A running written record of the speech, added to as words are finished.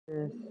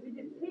Yes.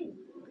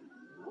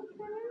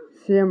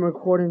 See, I'm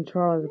recording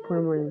Charlie. Put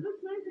him in.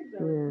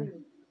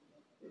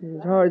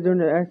 Yeah. Charlie's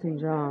doing an excellent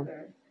job.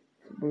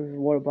 Move his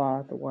water bottle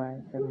out the way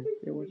so I can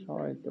see what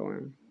Charlie's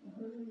doing. I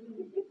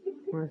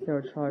want to see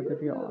what Charlie could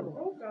be on.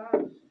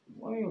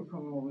 Why are you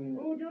coming over here?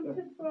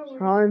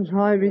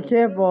 Charlie, be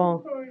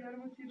careful.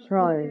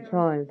 Charlie,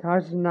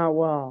 Tasha's not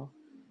well.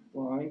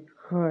 Why?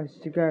 Cause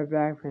she got a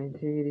back pain.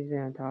 Take it easy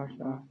on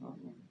Tasha.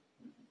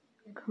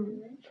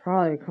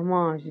 Charlie, come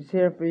on. She's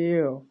here for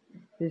you.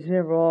 She's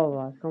here for all of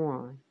us. Come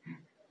on.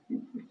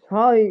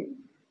 Charlie.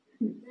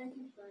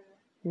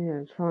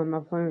 Yeah, Charlie, I'm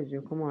not playing with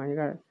you. Come on, you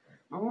gotta.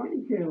 I want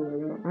to kill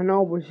her. I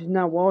know, but she's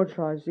not well,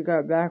 Charlie. She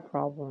got back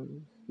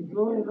problems. You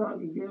go ahead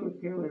and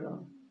kill her.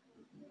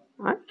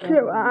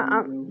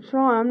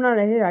 Charlie, I'm not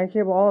a hater. I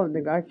care about all of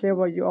them. I care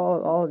about you,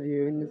 all of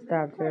you, and the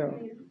staff too.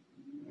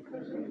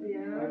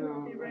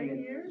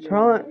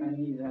 Charlie.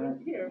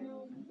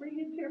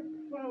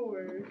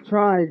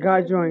 Charlie,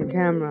 got you on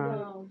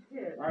camera.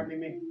 Alright,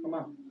 Mimi, come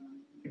on.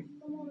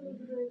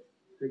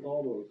 Take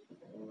all those.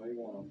 You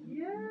want them.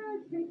 Yeah,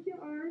 take your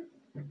arms.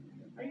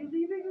 Are you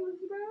leaving,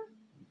 Elizabeth?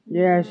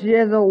 Yeah, she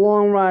has a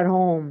long ride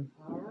home.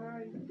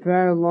 Alright.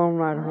 Very long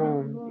ride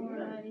home.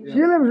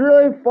 She lives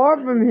really far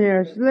from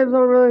here. She lives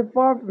really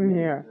far from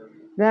here.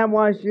 That's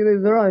why she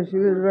lives early. She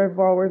lives very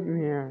far away from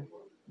here.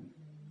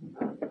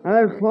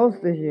 I live close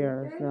to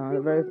here, so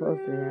I'm very close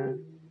to here.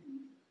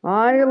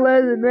 Bye,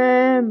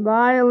 Elizabeth.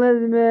 Bye,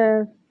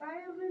 Elizabeth.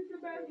 Bye,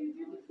 Elizabeth. You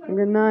do so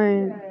Good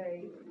night.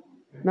 today.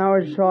 Now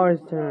it's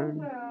Charlie's turn.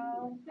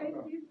 Well, thank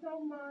you so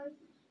much.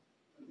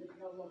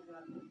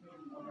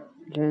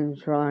 Getting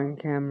Charlie on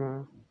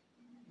camera.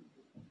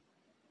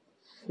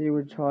 See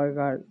what Charlie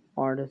got.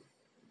 Artist.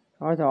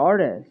 Charlie's an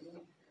artist.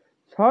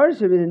 Charlie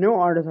should be the new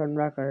artist on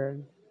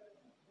record.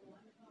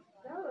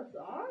 That was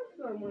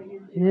awesome what you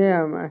did.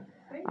 Yeah,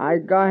 I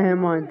got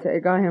him on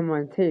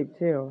tape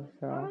too.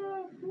 So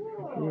Oh,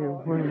 cool. yeah,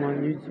 put him on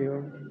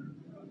YouTube.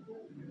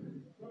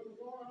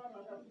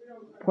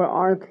 Put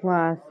art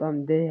class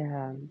on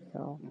Dayham.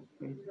 So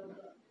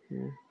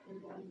yeah.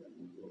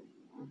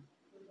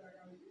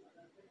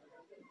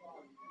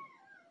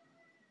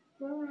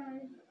 Bye.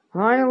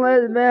 Hi,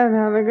 Elizabeth.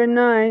 Have a good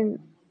night.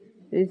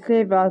 Be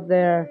safe out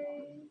there.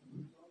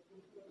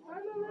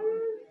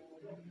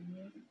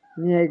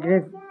 Yeah,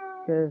 get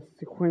the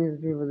Queen's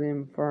people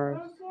in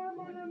first.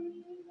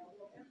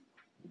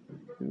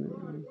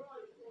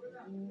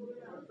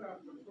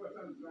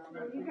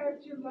 You had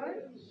your lunch?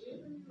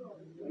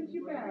 Where's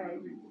your bag?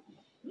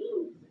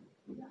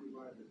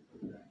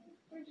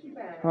 Where's your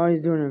bag?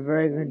 Charlie's doing a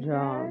very good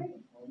job.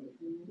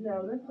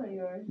 No, that's not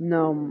yours.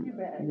 No, Your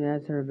bag. yeah,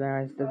 that's her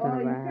bag. I stepped on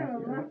her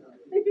bag.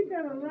 You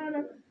got a lot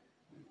of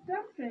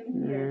stuff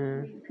in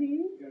here, sweet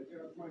pea.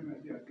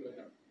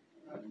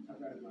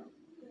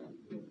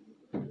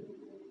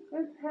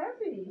 That's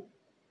heavy.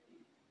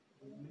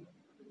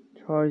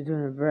 Charlie's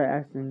doing a very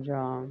excellent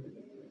job.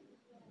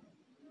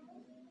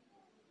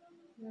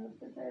 You want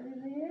to put that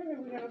in there,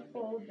 and we're going to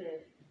fold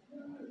it.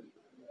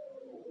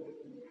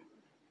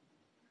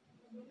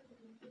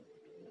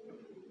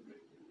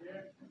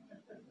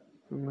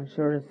 I'm gonna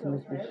show this to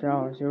Miss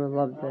Michelle. She would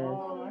love this.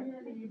 Oh, I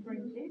heard you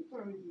bring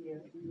paper with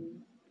you.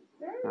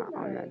 Very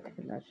I'm nice. not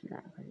taking that shit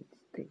out because it's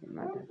sticking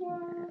my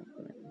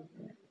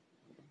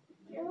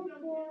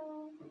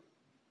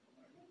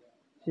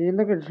See,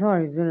 look at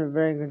Charlie. He's doing a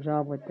very good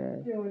job with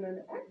this. Doing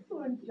an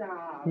excellent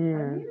job.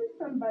 Yeah. I needed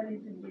somebody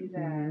to do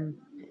that.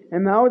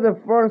 And I was the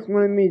first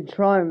one to meet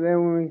Charlie when we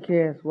were in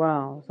kids as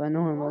well. So I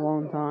know him a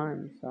long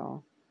time.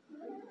 So.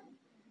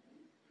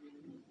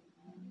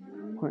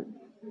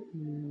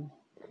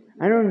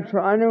 I know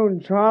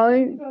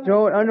Charlie,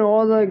 Joe, I know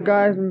all the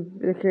guys from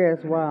the kid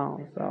as well,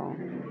 so.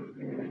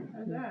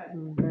 How's that?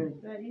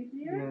 Is that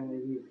easier? Yeah,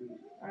 it is.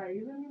 Alright,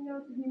 you let me know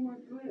if you need more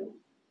glue.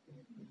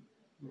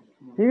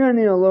 You're gonna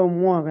need a little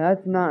more, 'cause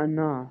that's not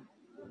enough.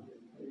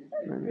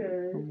 That's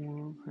good.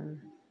 Okay.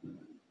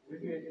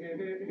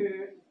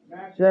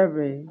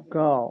 Jeffrey,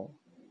 go.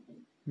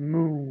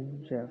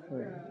 Moon,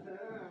 Jeffrey.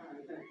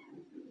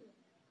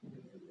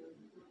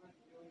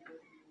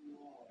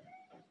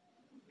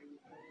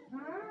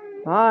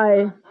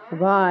 Bye.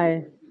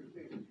 Bye.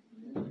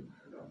 Let me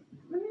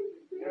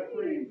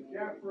see.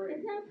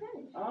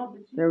 Oh,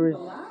 but There she's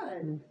was.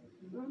 alive.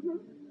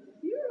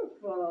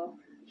 Beautiful.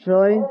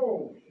 Shirley?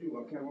 Oh, shoot, I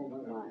can't hold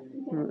that.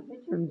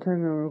 I'm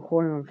taking a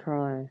recording of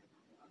Charlie.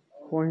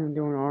 Recording him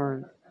doing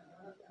art.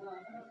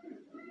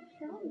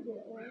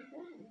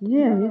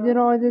 Yeah, he did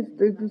all this.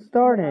 It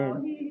started.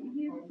 Oh, he's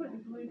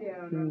putting glue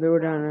down. And do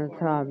it down on the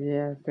top,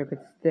 yeah, so it could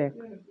stick.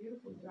 Doing a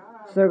beautiful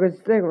job. So it could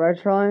stick, right,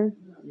 Charlie?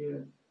 Yeah.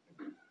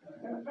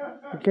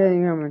 I'm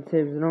getting on my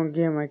tapes. I don't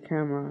get my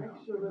camera.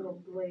 Extra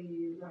little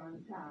glaze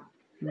on top.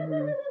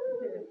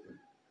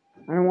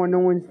 I don't want no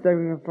one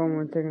stepping in front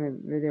when I'm taking a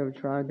video of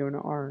Charlie doing the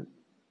art.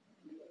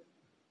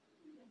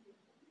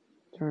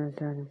 Trying to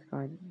say this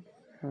guy.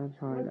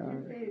 Charlie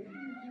does.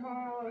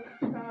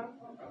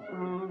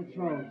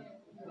 Charles.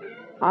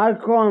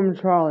 I'd call him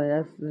Charlie.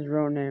 That's his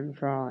real name,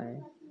 Charlie.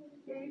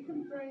 Yeah, you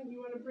can bring. You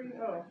want to bring?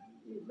 Oh.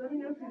 Let me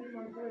know if you need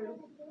more glue.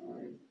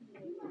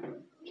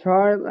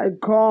 Charlie, I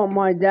call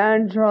my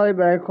dad Charlie,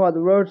 but I call the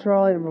real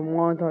Charlie and my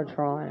mom called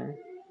Charlie.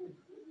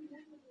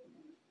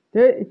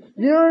 You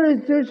know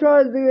there's two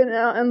Charlies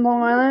in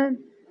Long Island?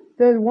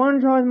 There's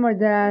one Charlie my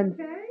dad.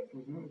 Okay?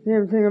 See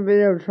him taking a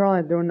video of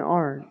Charlie doing the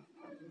art.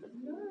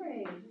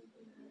 Nice.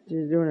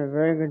 She's doing a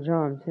very good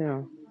job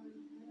too.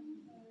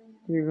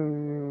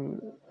 Doing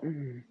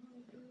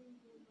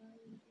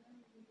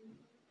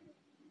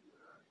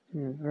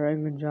a very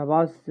good job.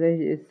 I'll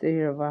stay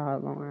here about how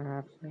long I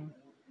have to.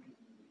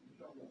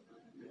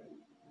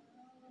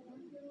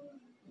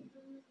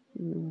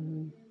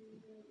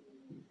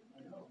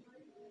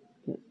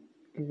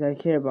 Because I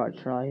care about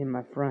Charlie, he's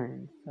my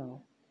friend.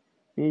 So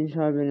me and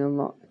Charlie been in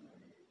long.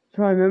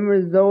 Charlie,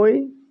 remember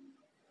Zoe?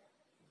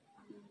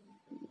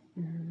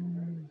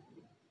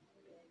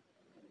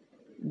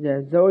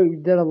 Yeah, Zoe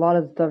did a lot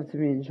of stuff to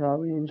me and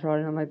Charlie. Me and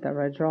Charlie don't like that,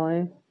 right,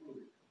 Charlie?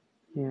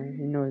 Yeah,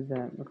 he knows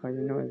that because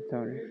he knows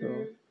Zoe.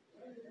 So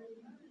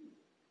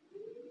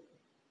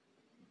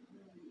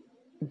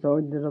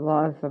Zoe did a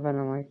lot of stuff I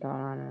don't like that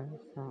on her.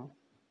 So.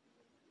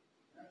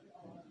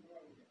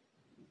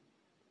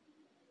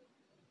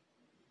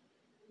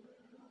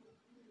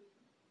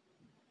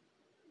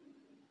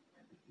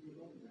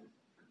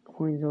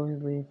 Queens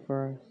always leave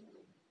first,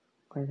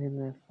 because they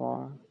live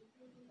far.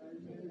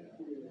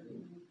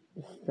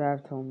 The staff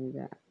told me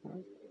that.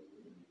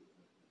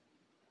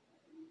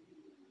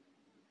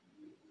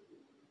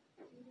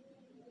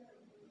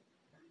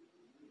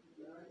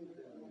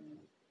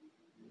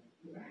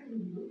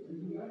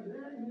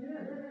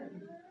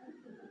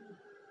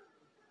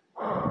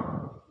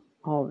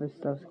 All this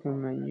stuff's coming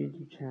on my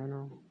YouTube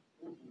channel.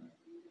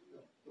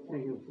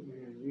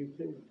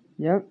 YouTube.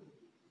 Yep.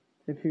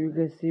 So people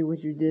can see what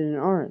you did in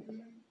art.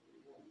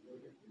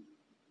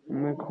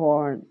 In my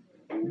car,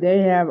 they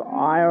have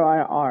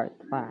IRI art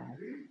class.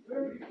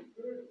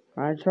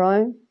 Right,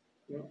 Charlie?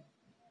 Yep.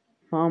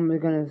 Mom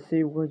is gonna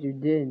see what you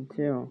did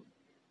too.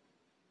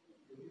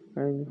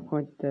 Or you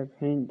put the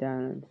paint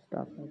down and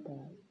stuff like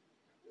that.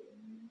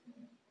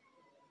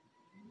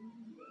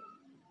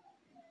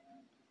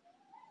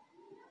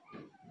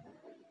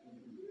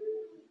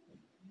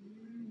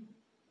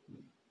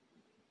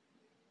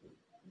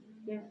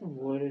 Get some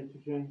water to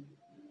drink.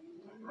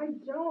 I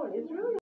don't. It's really